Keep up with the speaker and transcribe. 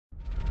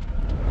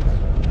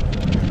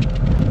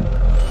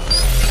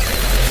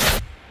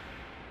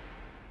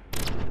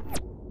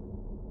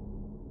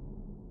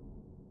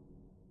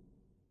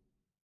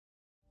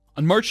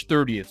On March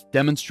 30th,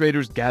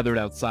 demonstrators gathered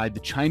outside the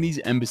Chinese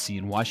embassy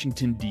in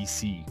Washington,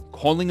 D.C.,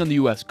 calling on the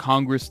U.S.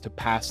 Congress to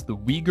pass the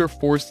Uyghur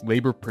Forced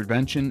Labor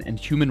Prevention and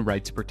Human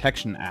Rights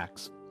Protection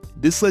Acts.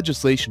 This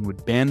legislation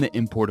would ban the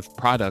import of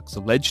products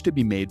alleged to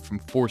be made from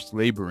forced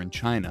labor in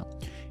China.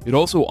 It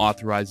also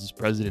authorizes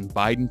President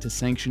Biden to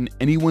sanction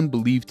anyone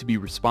believed to be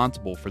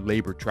responsible for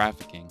labor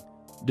trafficking.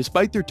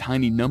 Despite their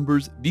tiny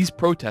numbers, these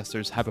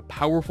protesters have a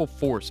powerful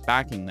force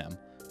backing them,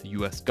 the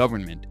U.S.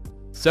 government.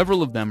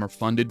 Several of them are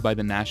funded by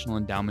the National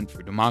Endowment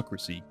for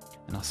Democracy,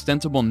 an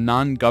ostensible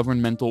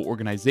non-governmental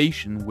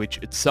organization which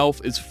itself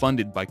is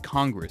funded by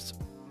Congress.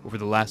 Over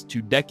the last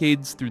 2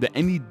 decades, through the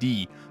NED,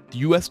 the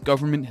U.S.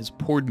 government has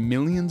poured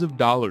millions of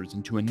dollars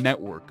into a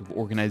network of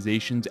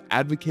organizations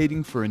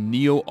advocating for a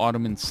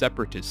neo-Ottoman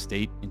separatist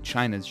state in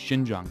China's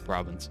Xinjiang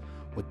province,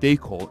 what they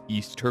call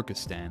East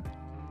Turkestan.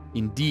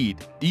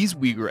 Indeed, these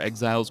Uyghur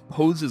exiles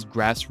pose as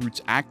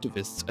grassroots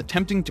activists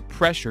attempting to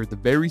pressure the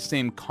very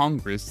same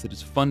Congress that is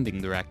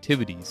funding their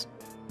activities.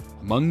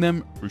 Among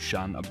them,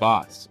 Rushan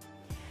Abbas.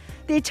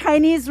 The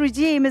Chinese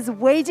regime is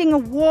waging a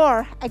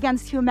war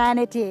against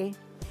humanity,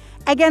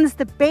 against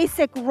the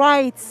basic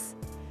rights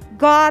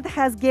God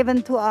has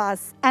given to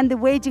us,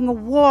 and waging a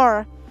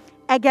war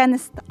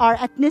against our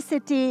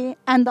ethnicity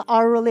and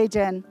our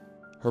religion.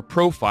 Her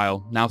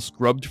profile, now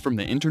scrubbed from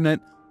the internet,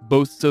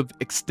 boasts of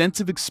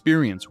extensive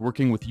experience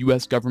working with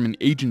U.S. government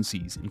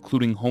agencies,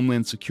 including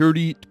Homeland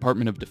Security,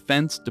 Department of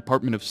Defense,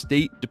 Department of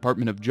State,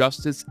 Department of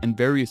Justice, and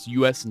various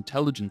U.S.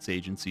 intelligence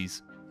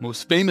agencies.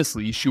 Most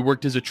famously, she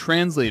worked as a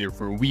translator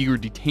for Uyghur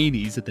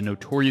detainees at the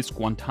notorious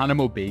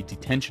Guantanamo Bay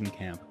detention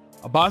camp.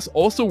 Abbas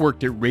also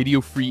worked at Radio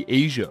Free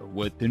Asia,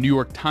 what the New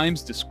York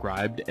Times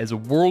described as a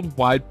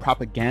worldwide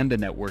propaganda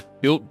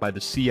network built by the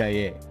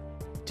CIA.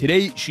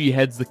 Today, she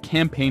heads the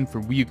Campaign for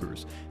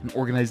Uyghurs, an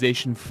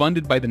organization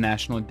funded by the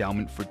National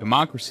Endowment for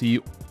Democracy.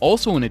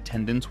 Also in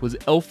attendance was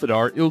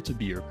Elfidar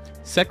Iltabir,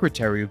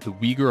 secretary of the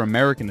Uyghur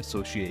American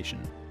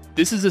Association.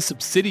 This is a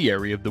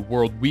subsidiary of the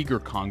World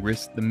Uyghur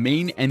Congress, the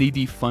main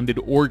NED-funded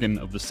organ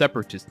of the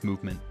separatist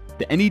movement.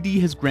 The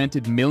NED has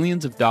granted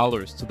millions of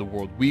dollars to the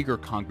World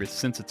Uyghur Congress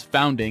since its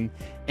founding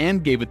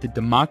and gave it the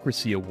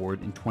Democracy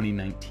Award in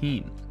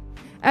 2019.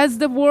 As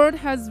the world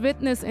has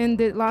witnessed in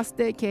the last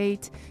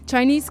decade,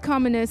 Chinese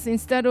communists,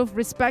 instead of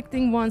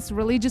respecting one's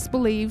religious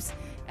beliefs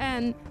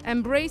and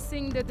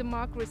embracing the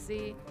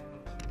democracy,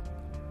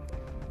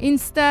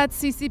 instead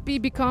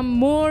CCP become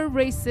more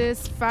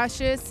racist,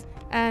 fascist,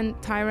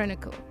 and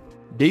tyrannical.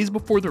 Days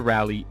before the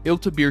rally,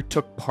 Iltabir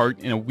took part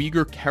in a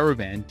Uyghur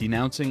caravan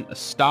denouncing a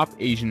Stop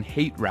Asian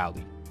Hate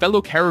rally.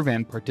 Fellow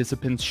caravan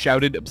participants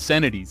shouted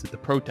obscenities at the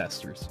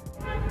protesters.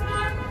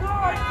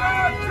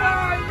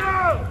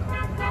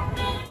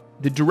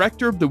 The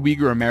director of the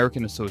Uyghur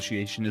American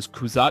Association is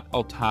Kuzat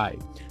Altai.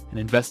 An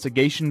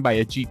investigation by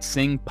Ajit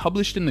Singh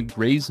published in the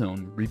Gray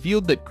Zone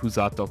revealed that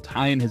Kuzat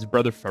Altai and his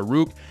brother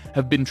Farouk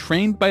have been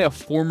trained by a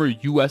former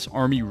U.S.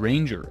 Army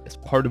Ranger as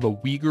part of a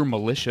Uyghur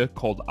militia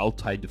called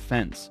Altai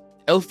Defense.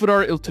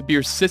 Elfidar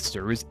Iltabir's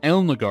sister is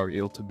Elnagar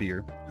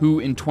Iltabir,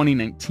 who in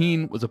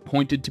 2019 was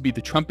appointed to be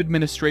the Trump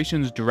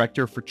administration's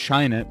director for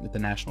China at the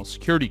National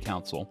Security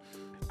Council.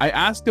 I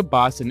asked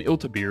Abbas and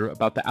Iltabir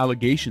about the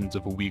allegations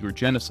of a Uyghur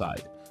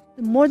genocide.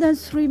 More than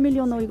 3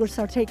 million Uyghurs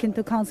are taken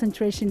to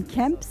concentration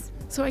camps.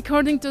 So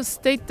according to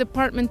State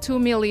Department, 2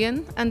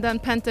 million, and then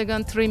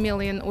Pentagon, 3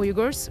 million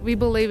Uyghurs. We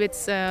believe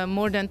it's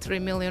more than 3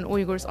 million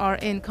Uyghurs are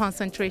in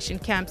concentration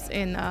camps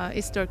in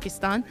East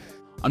Turkestan.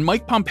 On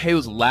Mike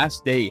Pompeo's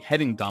last day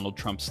heading Donald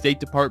Trump's State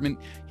Department,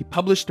 he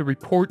published a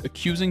report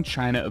accusing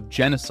China of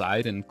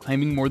genocide and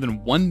claiming more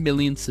than 1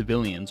 million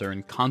civilians are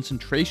in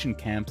concentration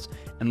camps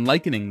and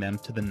likening them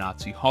to the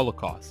Nazi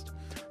Holocaust.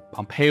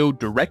 Pompeo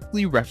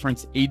directly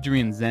referenced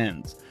Adrian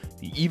Zenz,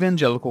 the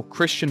evangelical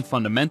Christian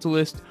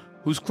fundamentalist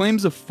whose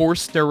claims of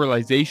forced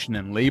sterilization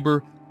and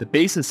labor, the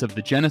basis of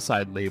the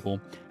genocide label,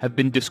 have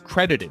been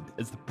discredited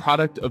as the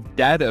product of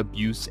data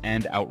abuse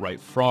and outright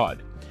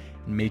fraud.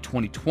 In May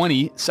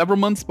 2020, several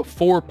months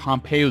before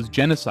Pompeo's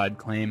genocide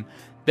claim,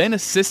 then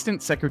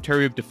Assistant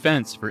Secretary of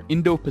Defense for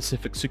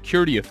Indo-Pacific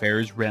Security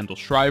Affairs Randall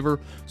Shriver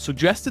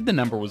suggested the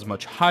number was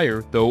much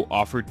higher, though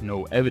offered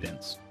no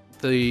evidence.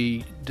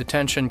 The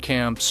detention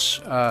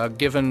camps,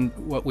 given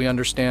what we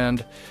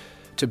understand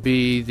to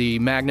be the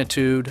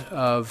magnitude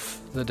of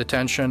the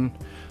detention,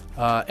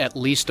 at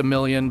least 1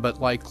 million,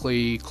 but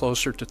likely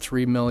closer to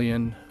 3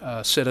 million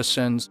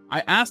citizens.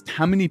 I asked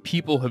how many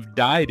people have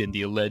died in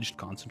the alleged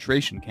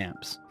concentration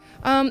camps.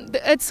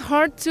 It's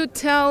hard to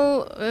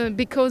tell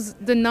because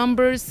the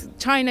numbers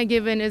China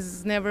given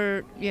is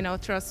never,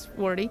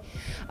 trustworthy.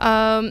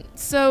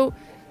 So,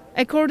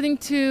 according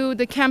to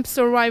the camp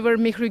survivor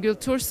Mihrigul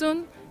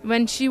Tursun,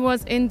 when she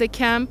was in the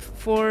camp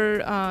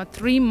for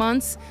 3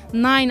 months,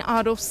 9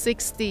 out of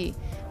 60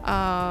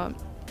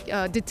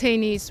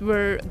 detainees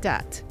were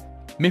dead.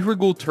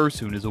 Mihrigul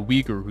Tursun is a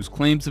Uyghur whose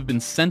claims have been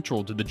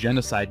central to the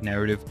genocide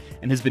narrative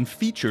and has been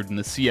featured in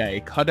the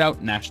CIA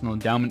cutout National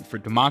Endowment for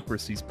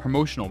Democracy's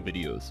promotional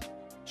videos.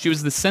 She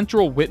was the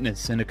central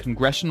witness in a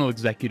Congressional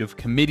Executive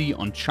Committee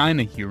on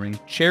China hearing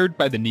chaired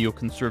by the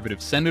neoconservative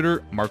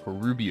Senator Marco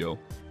Rubio.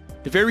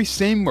 The very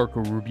same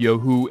Marco Rubio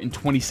who, in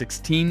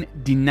 2016,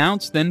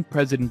 denounced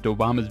then-President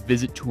Obama's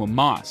visit to a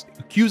mosque,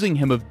 accusing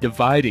him of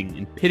dividing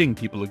and pitting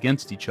people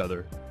against each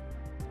other.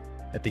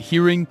 At the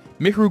hearing,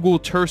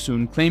 Mihrugul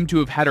Tursun claimed to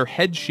have had her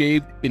head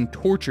shaved, been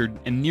tortured,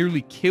 and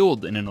nearly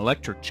killed in an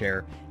electric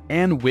chair,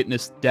 and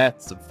witnessed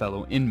deaths of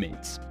fellow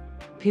inmates.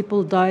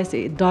 People dies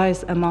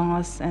among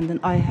us, and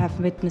then I have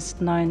witnessed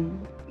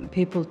 9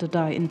 people to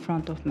die in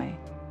front of me.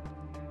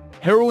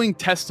 Harrowing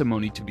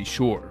testimony, to be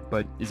sure,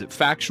 but is it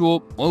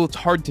factual? Well, it's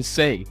hard to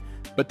say.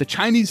 But the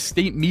Chinese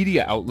state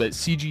media outlet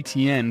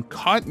CGTN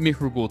caught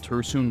Mihrugul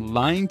Tursun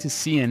lying to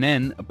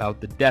CNN about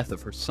the death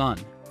of her son.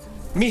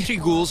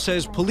 Mihrugul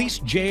says police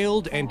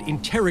jailed and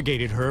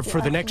interrogated her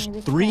for the next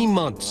 3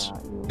 months.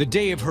 The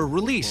day of her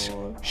release,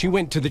 she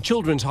went to the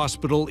children's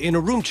hospital in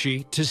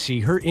Urumqi to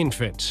see her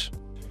infants.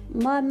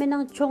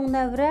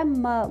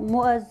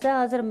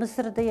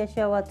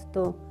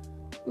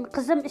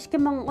 Kızım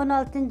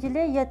 2016 yılı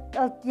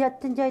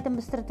 7 ayda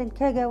Mısır'dan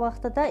kelgen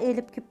vaqtida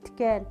elip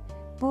kiptiken.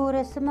 Bu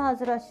resim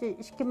hazır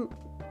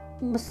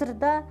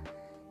Mısır'da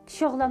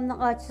kişi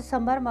oğlamның acısı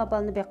samar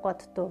mabalını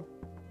beqatıdı.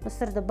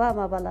 Mısır'da ba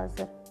mabal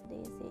hazır.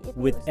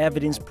 With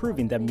evidence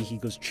proving that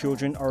Mihrugul's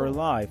children are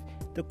alive,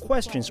 the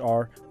questions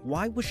are,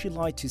 why was she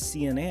lied to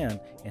CNN,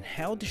 and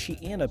how did she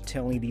end up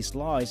telling these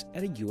lies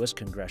at a U.S.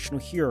 congressional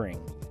hearing?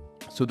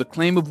 So the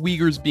claim of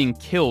Uyghurs being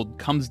killed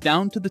comes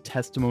down to the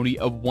testimony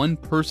of one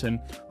person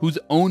whose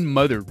own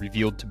mother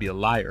revealed to be a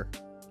liar.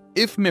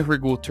 If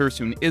Mihrugul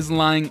Tursun is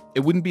lying,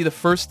 it wouldn't be the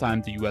first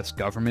time the US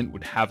government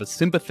would have a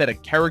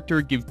sympathetic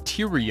character give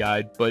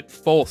teary-eyed but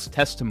false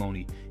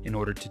testimony in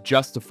order to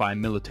justify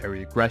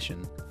military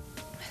aggression.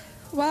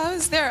 While I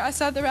was there, I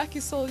saw the Iraqi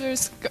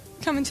soldiers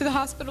come into the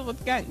hospital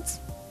with guns.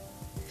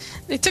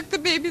 They took the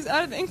babies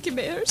out of the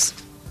incubators.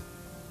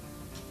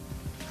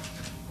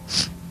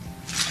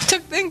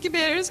 Took the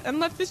incubators and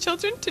left the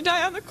children to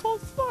die on the cold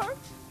floor.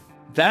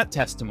 That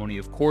testimony,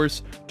 of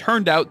course,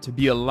 turned out to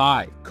be a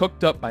lie,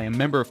 cooked up by a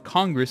member of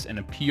Congress and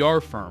a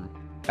PR firm.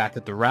 Back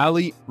at the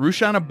rally,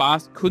 Rushan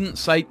Abbas couldn't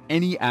cite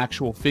any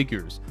actual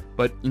figures,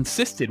 but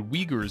insisted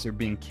Uyghurs are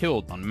being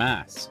killed en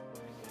masse.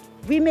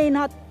 We may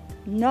not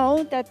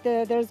know that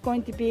there's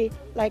going to be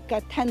like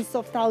tens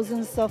of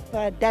thousands of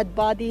dead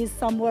bodies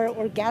somewhere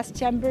or gas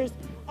chambers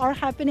are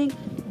happening,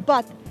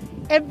 but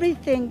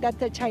everything that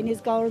the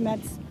Chinese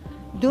government's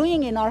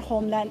doing in our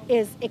homeland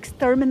is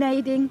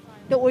exterminating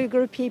the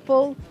Uyghur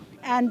people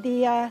and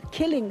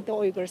killing the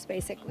Uyghurs,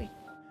 basically.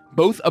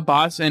 Both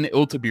Abbas and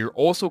Iltabir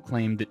also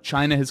claimed that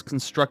China has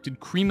constructed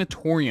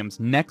crematoriums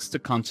next to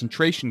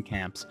concentration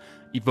camps,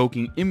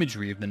 evoking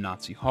imagery of the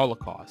Nazi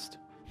Holocaust.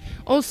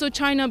 Also,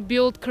 China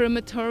built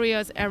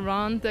crematorias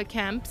around the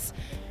camps.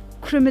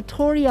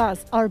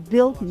 Crematorias are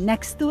built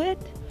next to it,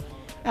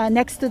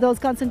 next to those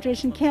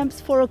concentration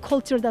camps, for a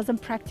culture that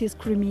doesn't practice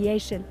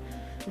cremation.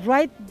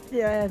 Right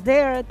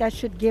there, that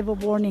should give a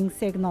warning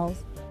signal.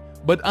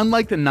 But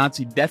unlike the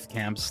Nazi death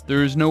camps,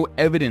 there is no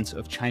evidence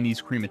of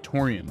Chinese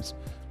crematoriums.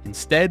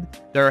 Instead,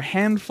 there are a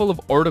handful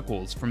of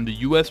articles from the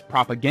US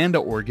propaganda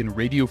organ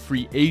Radio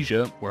Free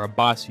Asia, where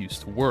Abbas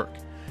used to work.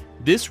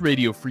 This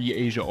Radio Free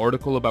Asia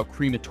article about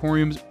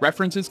crematoriums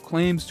references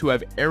claims to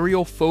have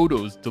aerial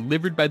photos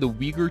delivered by the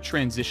Uyghur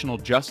Transitional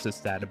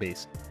Justice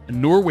Database, a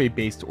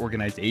Norway-based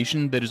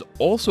organization that is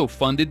also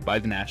funded by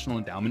the National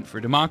Endowment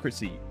for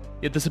Democracy.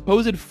 Yet the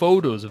supposed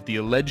photos of the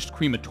alleged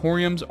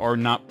crematoriums are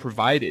not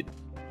provided.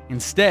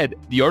 Instead,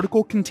 the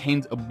article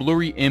contains a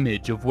blurry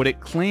image of what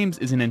it claims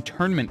is an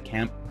internment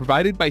camp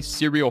provided by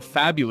serial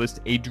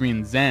fabulist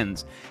Adrian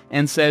Zenz,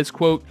 and says,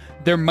 quote,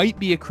 there might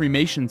be a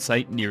cremation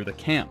site near the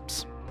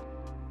camps.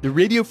 The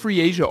Radio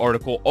Free Asia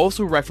article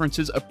also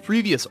references a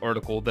previous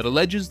article that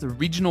alleges the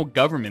regional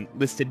government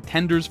listed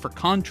tenders for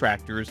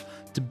contractors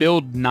to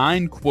build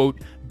 9,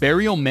 quote,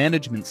 burial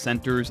management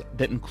centers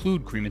that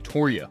include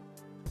crematoria.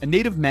 A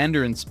native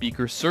Mandarin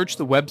speaker searched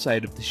the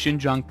website of the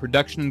Xinjiang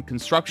Production and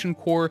Construction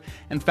Corps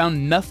and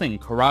found nothing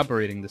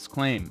corroborating this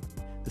claim.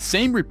 The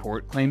same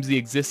report claims the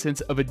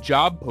existence of a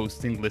job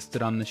posting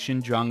listed on the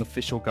Xinjiang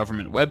official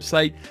government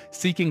website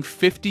seeking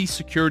 50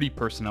 security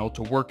personnel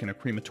to work in a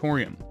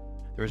crematorium.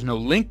 There is no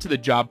link to the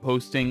job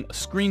posting, a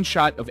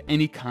screenshot of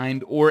any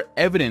kind, or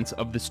evidence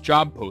of this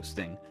job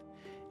posting.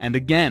 And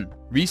again,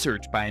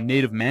 research by a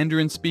native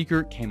Mandarin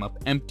speaker came up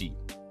empty.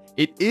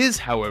 It is,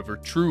 however,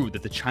 true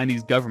that the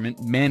Chinese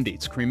government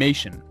mandates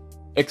cremation.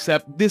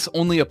 Except this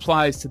only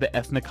applies to the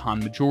ethnic Han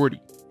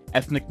majority.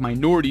 Ethnic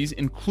minorities,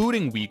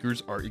 including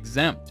Uyghurs, are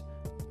exempt.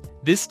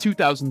 This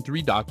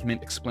 2003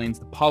 document explains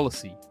the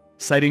policy,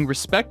 citing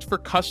respect for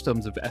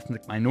customs of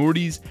ethnic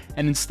minorities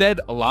and instead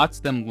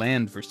allots them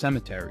land for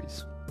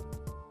cemeteries.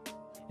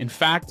 In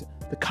fact,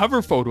 the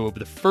cover photo of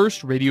the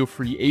first Radio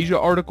Free Asia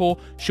article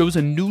shows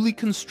a newly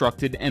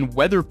constructed and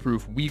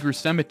weatherproof Uyghur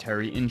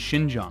cemetery in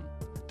Xinjiang.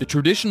 The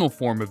traditional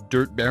form of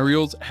dirt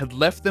burials had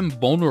left them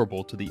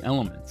vulnerable to the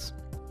elements.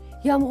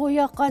 Yağmur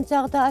yağan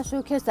çağda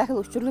aşağı kesaklı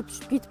uçurulup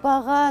düşüp gitip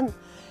bağan,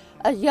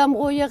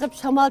 Yağmur yağıp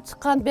şamal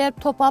çıkan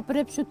berip top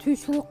apırıp şu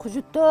tüyüşülü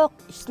kujuttuk,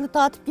 işli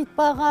tatıp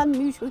gitpagan,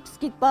 müyüşülküs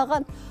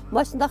gitpagan,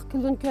 maşındaq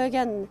külün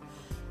köygen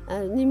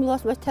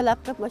Nimilos maş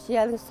talep qilib maş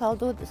yerni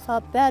saldı,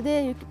 sap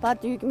berdi,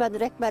 partiya hükümet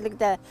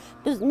rehberlikdə.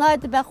 Biz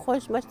naydı bəx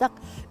xoş maşdaq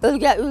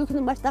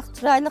ülkünü maşdaq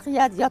çıraylı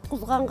yer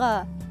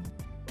yatqızğanğa.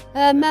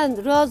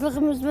 Mən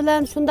razılığımız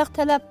bilan şundaq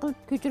talep qilib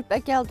köçürüp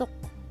əkeldik.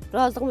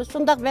 Razılığımız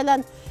şundaq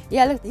bilan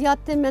yerlik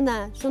yatdı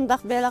mənə,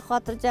 şundaq belə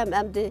xatırcam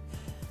əmdi.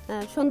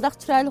 Şundaq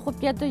çıraylı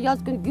qılıb yerdi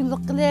yaz gün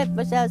güllük qilib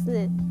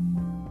başasını.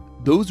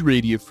 Those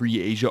Radio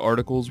Free Asia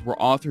articles were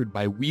authored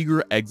by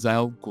Uyghur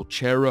exile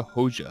Gulchera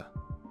Hoja.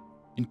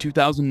 In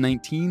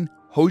 2019,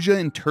 Hoja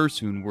and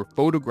Tursun were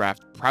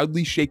photographed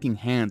proudly shaking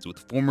hands with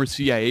former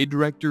CIA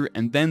director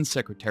and then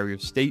Secretary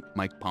of State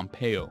Mike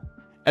Pompeo.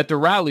 At the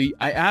rally,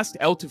 I asked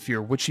Eltafir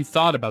what she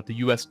thought about the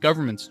US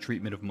government's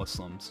treatment of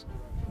Muslims.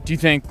 Do you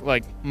think,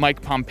 like,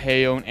 Mike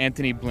Pompeo and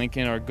Antony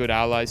Blinken are good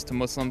allies to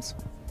Muslims?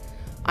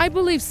 I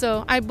believe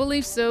so. I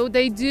believe so.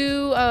 They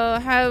do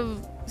have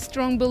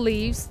strong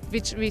beliefs,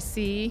 which we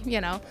see,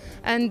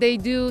 and they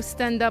do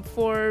stand up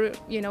for,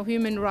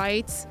 human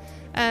rights.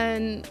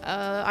 And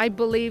I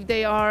believe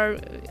they are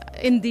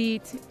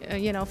indeed,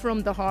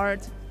 from the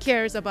heart,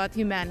 cares about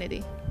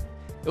humanity.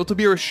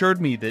 Iltabir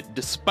assured me that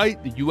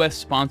despite the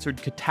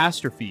US-sponsored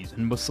catastrophes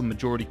in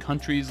Muslim-majority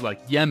countries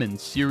like Yemen,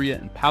 Syria,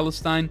 and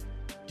Palestine,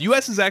 the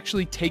US is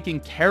actually taking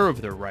care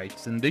of their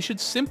rights, and they should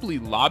simply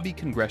lobby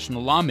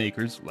congressional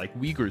lawmakers like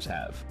Uyghurs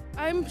have.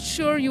 I'm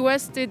sure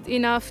US did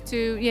enough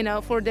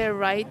to, for their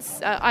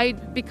rights.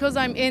 Because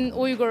I'm in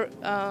Uyghur,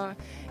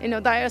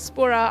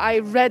 diaspora, I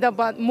read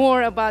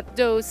more about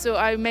those, so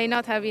I may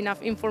not have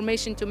enough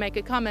information to make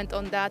a comment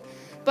on that.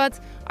 But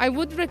I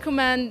would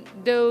recommend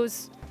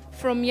those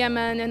from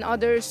Yemen and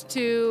others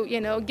to,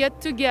 get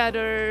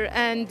together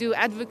and do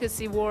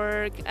advocacy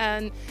work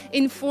and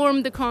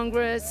inform the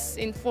Congress,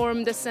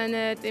 inform the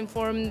Senate,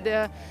 inform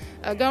the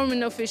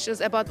government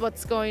officials about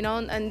what's going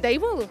on, and they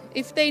will,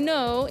 if they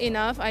know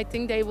enough, I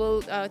think they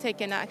will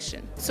take an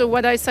action. So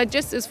what I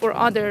suggest is for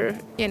other,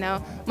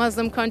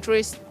 Muslim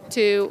countries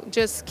to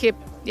just keep,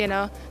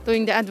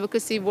 doing the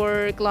advocacy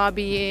work,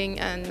 lobbying,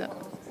 and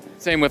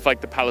same with like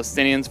the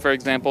Palestinians, for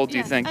example, do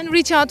you think? And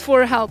reach out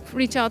for help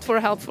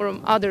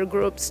from other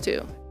groups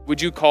too.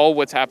 Would you call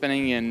what's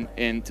happening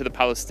to the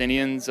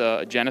Palestinians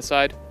a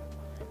genocide?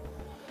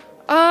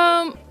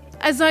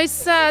 As I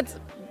said,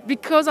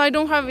 because I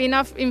don't have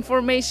enough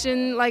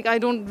information,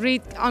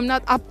 I'm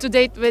not up to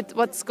date with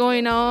what's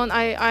going on,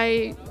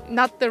 I'm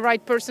not the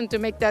right person to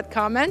make that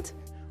comment.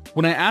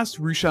 When I asked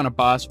Rushan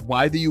Abbas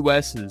why the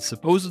US is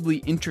supposedly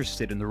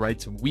interested in the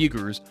rights of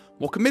Uyghurs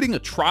while committing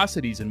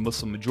atrocities in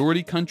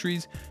Muslim-majority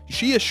countries,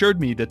 she assured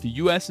me that the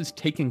US is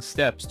taking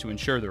steps to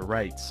ensure their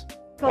rights.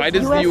 Why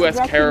does the US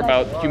care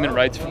about human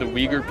rights for the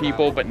Uyghur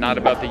people, but not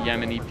about the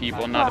Yemeni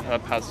people, not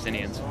about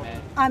Palestinians?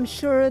 I'm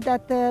sure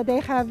that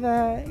they have,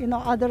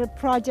 other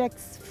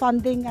projects,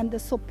 funding and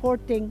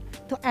supporting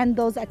to end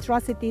those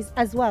atrocities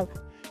as well.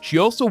 She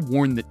also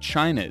warned that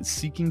China is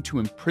seeking to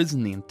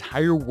imprison the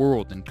entire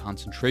world in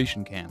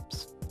concentration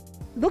camps.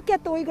 Look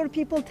at the Uyghur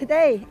people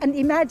today and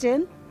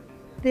imagine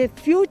the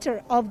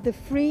future of the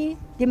free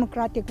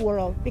democratic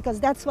world, because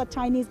that's what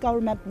Chinese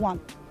government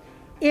want.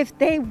 If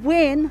they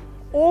win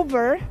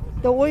over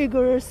the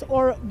Uyghurs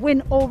or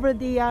win over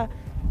the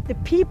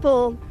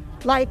people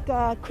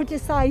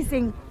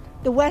criticizing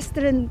the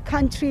Western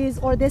countries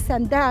or this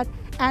and that,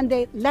 and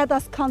they let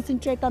us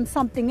concentrate on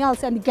something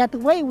else and get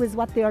away with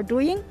what they are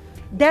doing,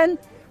 then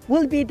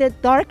will be the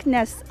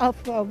darkness of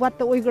what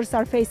the Uyghurs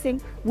are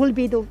facing, will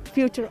be the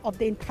future of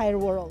the entire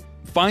world.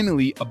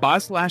 Finally,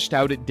 Abbas lashed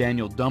out at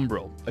Daniel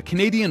Dumbrell, a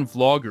Canadian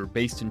vlogger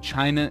based in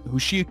China who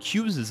she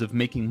accuses of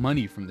making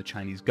money from the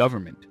Chinese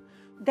government.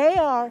 They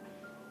are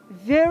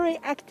very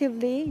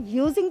actively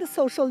using the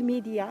social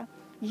media,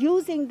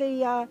 using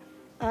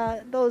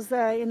those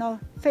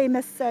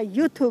famous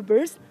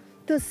YouTubers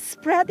to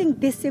spreading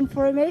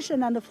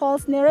disinformation and the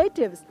false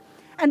narratives.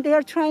 And they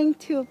are trying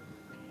to...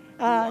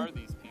 Who are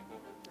these people?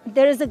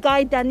 There is a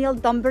guy, Daniel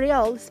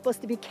Dumbrell,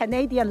 supposed to be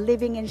Canadian,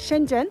 living in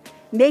Shenzhen,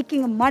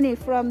 making money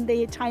from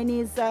the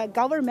Chinese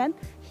government.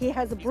 He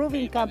has a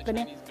brewing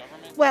company.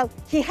 Well,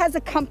 he has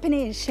a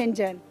company in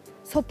Shenzhen,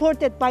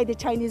 supported by the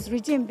Chinese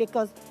regime,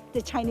 because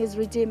the Chinese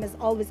regime is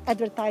always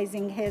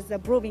advertising his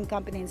brewing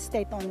company in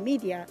state-owned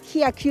media.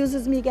 He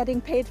accuses me getting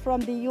paid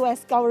from the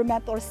US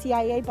government or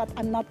CIA, but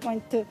I'm not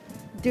going to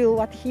do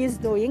what he's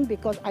doing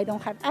because I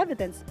don't have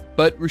evidence.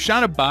 But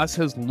Rushan Abbas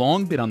has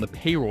long been on the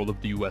payroll of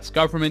the US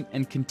government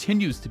and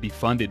continues to be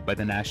funded by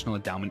the National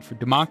Endowment for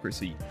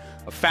Democracy,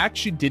 a fact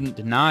she didn't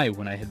deny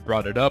when I had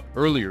brought it up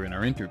earlier in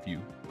our interview.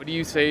 What do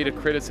you say to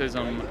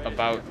criticism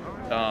about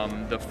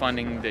the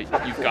funding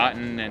that you've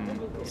gotten and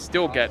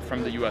still get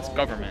from the US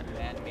government?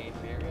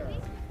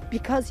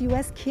 Because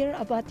US care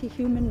about the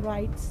human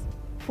rights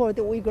for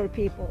the Uyghur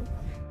people.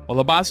 While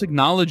Abbas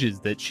acknowledges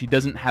that she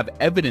doesn't have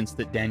evidence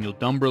that Daniel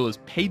Dumbrell is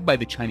paid by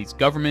the Chinese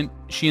government,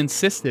 she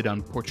insisted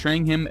on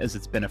portraying him as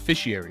its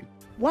beneficiary.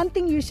 One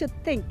thing you should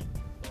think,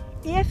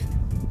 if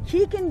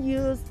He can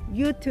use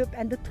YouTube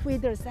and the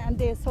Twitters and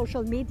the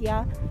social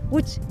media,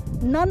 which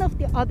none of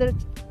the other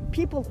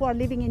people who are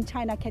living in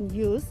China can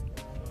use.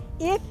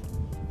 If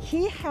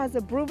he has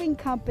a brewing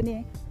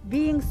company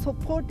being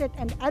supported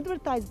and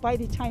advertised by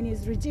the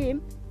Chinese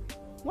regime,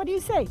 what do you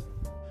say?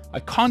 I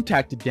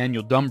contacted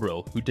Daniel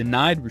Dumbrill, who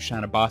denied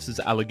Rushan Abbas's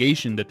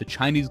allegation that the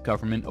Chinese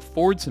government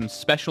affords him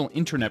special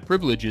internet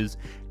privileges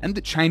and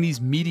that Chinese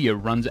media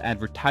runs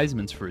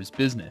advertisements for his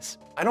business.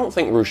 I don't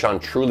think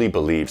Rushan truly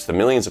believes the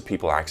millions of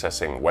people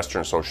accessing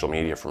Western social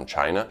media from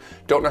China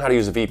don't know how to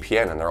use a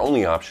VPN and their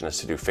only option is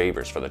to do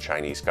favors for the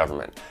Chinese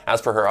government. As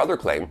for her other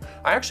claim,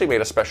 I actually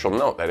made a special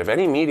note that if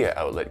any media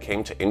outlet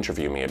came to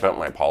interview me about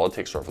my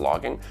politics or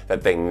vlogging,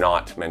 that they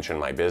not mention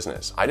my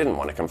business. I didn't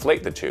want to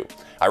conflate the two.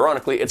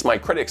 Ironically, it's my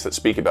critics that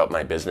speak about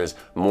my business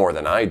more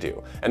than I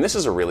do, and this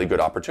is a really good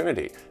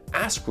opportunity.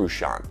 Ask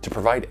Rushan to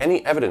provide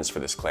any evidence for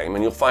this claim,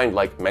 and you'll find,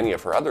 like many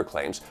of her other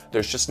claims,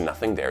 there's just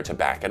nothing there to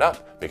back it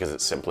up, because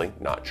it's simply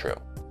not true.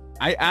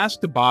 I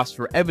asked Abbas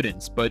for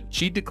evidence, but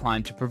she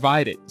declined to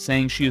provide it,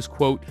 saying she is,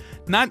 quote,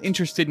 not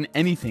interested in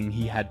anything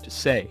he had to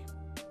say.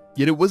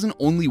 Yet it wasn't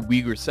only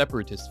Uyghur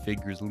separatist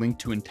figures linked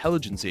to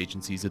intelligence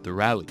agencies at the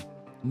rally.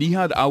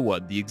 Nihad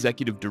Awad, the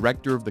executive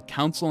director of the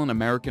Council on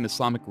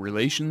American-Islamic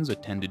Relations,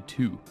 attended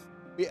too.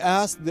 We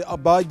asked the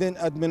Biden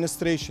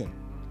administration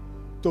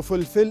to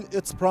fulfill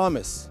its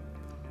promise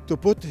to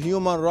put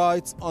human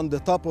rights on the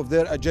top of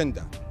their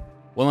agenda.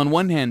 While on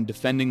one hand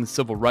defending the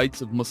civil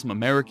rights of Muslim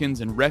Americans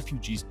and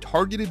refugees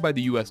targeted by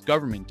the US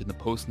government in the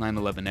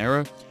post-9/11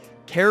 era,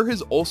 CAIR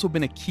has also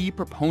been a key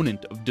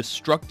proponent of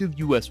destructive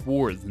US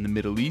wars in the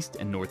Middle East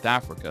and North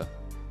Africa.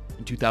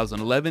 In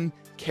 2011,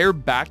 CAIR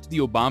backed the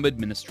Obama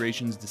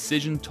administration's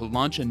decision to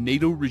launch a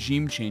NATO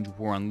regime change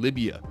war on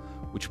Libya,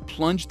 which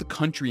plunged the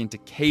country into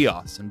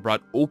chaos and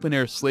brought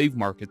open-air slave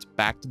markets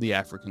back to the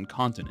African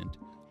continent.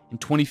 In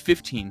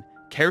 2015,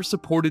 CAIR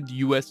supported the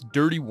US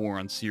dirty war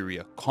on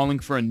Syria, calling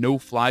for a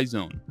no-fly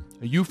zone,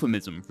 a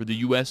euphemism for the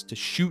US to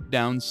shoot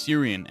down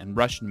Syrian and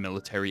Russian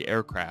military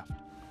aircraft.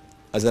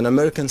 As an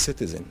American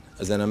citizen,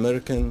 as an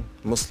American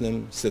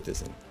Muslim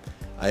citizen,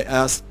 I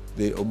asked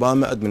the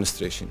Obama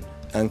administration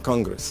and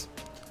Congress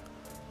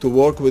to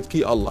work with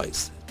key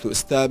allies to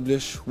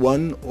establish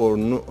one or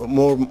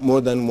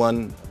more than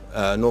one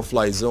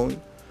no-fly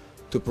zone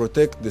to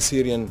protect the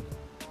Syrian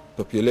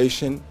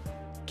population.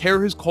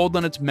 CAIR has called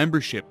on its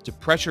membership to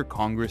pressure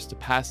Congress to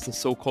pass the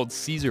so-called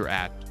Caesar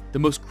Act, the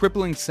most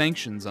crippling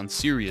sanctions on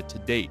Syria to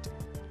date.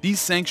 These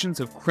sanctions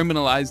have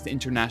criminalized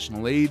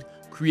international aid,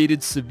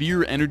 created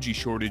severe energy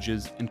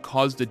shortages, and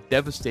caused a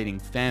devastating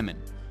famine.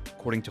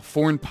 According to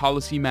Foreign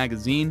Policy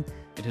magazine,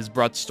 it has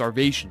brought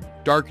starvation,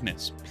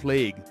 darkness,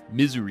 plague,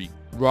 misery,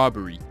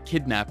 robbery,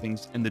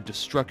 kidnappings, and the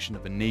destruction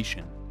of a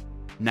nation.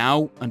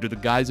 Now, under the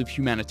guise of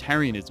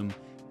humanitarianism,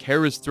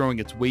 CAIR is throwing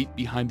its weight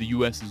behind the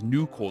US's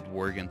new Cold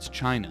War against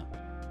China.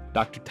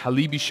 Dr.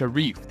 Talibi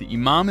Sharif, the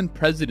Imam and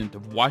president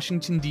of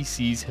Washington,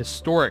 D.C.'s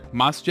historic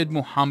Masjid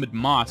Muhammad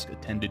Mosque,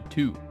 attended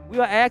too. We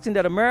are asking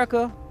that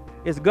America,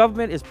 its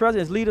government, its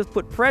president, its leaders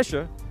put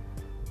pressure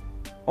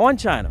on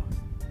China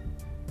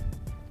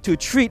to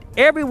treat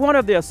every one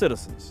of their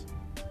citizens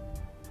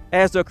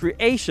as the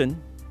creation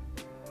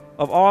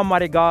of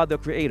Almighty God, the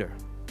Creator,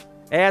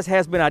 as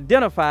has been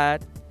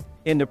identified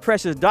in the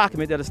precious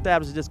document that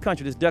establishes this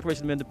country, this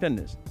Declaration of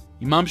Independence.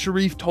 Imam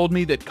Sharif told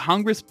me that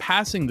Congress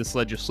passing this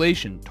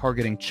legislation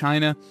targeting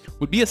China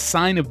would be a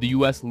sign of the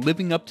US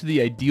living up to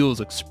the ideals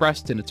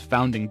expressed in its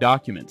founding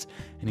documents,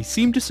 and he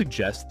seemed to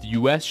suggest the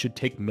US should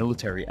take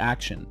military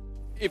action.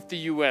 If the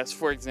US,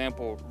 for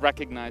example,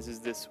 recognizes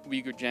this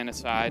Uyghur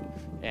genocide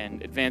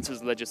and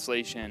advances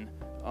legislation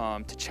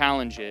to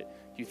challenge it,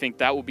 do you think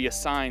that will be a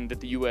sign that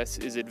the US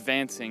is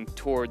advancing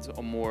towards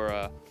a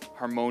more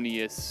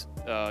harmonious,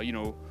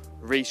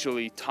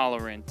 racially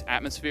tolerant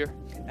atmosphere?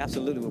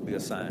 Absolutely will be a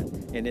sign.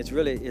 And it's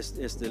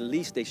the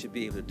least they should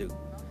be able to do.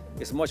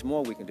 It's much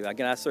more we can do.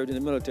 Again, I served in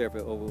the military for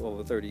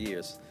over 30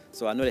 years,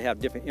 so I know they have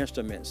different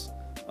instruments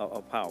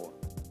of power.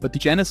 But the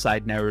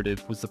genocide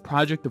narrative was the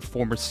project of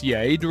former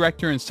CIA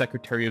Director and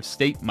Secretary of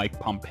State Mike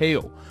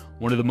Pompeo,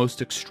 one of the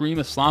most extreme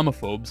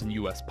Islamophobes in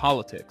US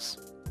politics.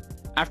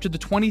 After the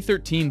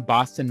 2013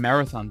 Boston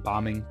Marathon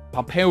bombing,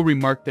 Pompeo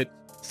remarked that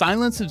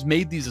silence has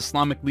made these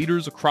Islamic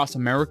leaders across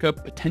America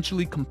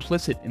potentially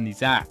complicit in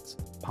these acts.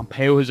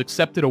 Pompeo has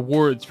accepted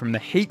awards from the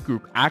hate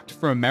group Act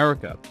for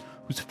America,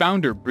 whose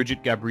founder,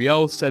 Bridget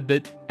Gabrielle, said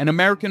that an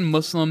American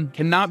Muslim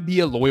cannot be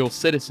a loyal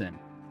citizen,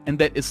 and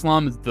that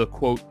Islam is the,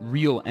 quote,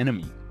 real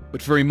enemy.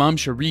 But for Imam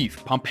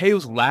Sharif,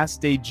 Pompeo's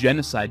last-day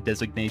genocide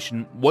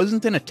designation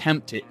wasn't an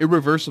attempt to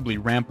irreversibly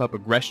ramp up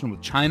aggression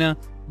with China,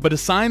 but a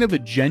sign of a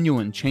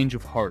genuine change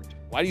of heart.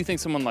 Why do you think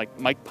someone like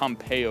Mike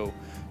Pompeo,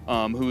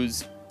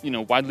 who's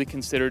widely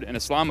considered an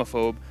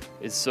Islamophobe,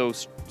 is so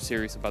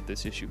serious about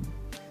this issue?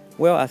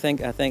 Well, I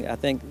think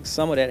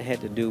some of that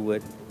had to do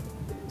with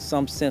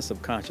some sense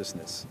of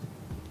consciousness.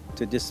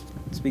 To just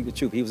speak the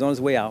truth, he was on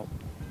his way out,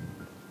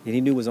 and he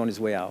knew he was on his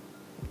way out,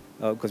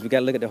 because we got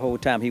to look at the whole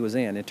time he was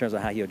in terms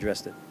of how he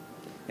addressed it.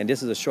 And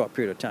this is a short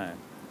period of time.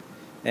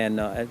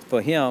 And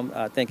for him,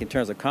 I think in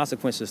terms of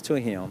consequences to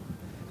him,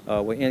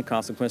 were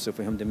inconsequential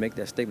for him to make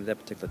that statement at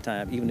that particular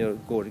time, even though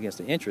it goes against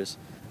the interests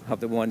of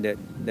the one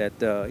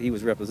that he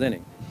was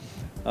representing.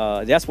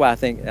 That's why I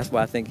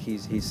think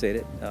he said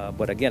it.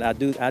 But again, I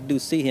do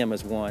see him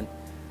as one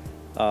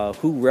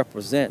who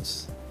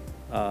represents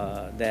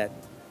that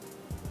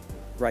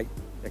right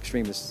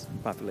extremist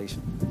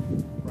population.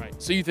 Right.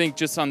 So you think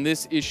just on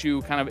this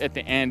issue, kind of at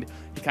the end,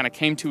 he kind of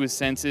came to his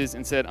senses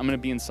and said, I'm going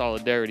to be in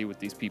solidarity with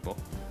these people.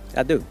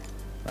 I do.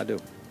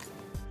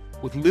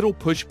 With little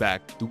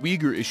pushback, the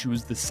Uyghur issue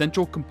is the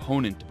central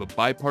component of a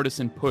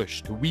bipartisan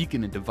push to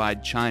weaken and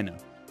divide China,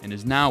 and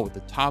is now at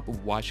the top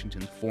of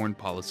Washington's foreign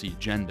policy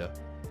agenda.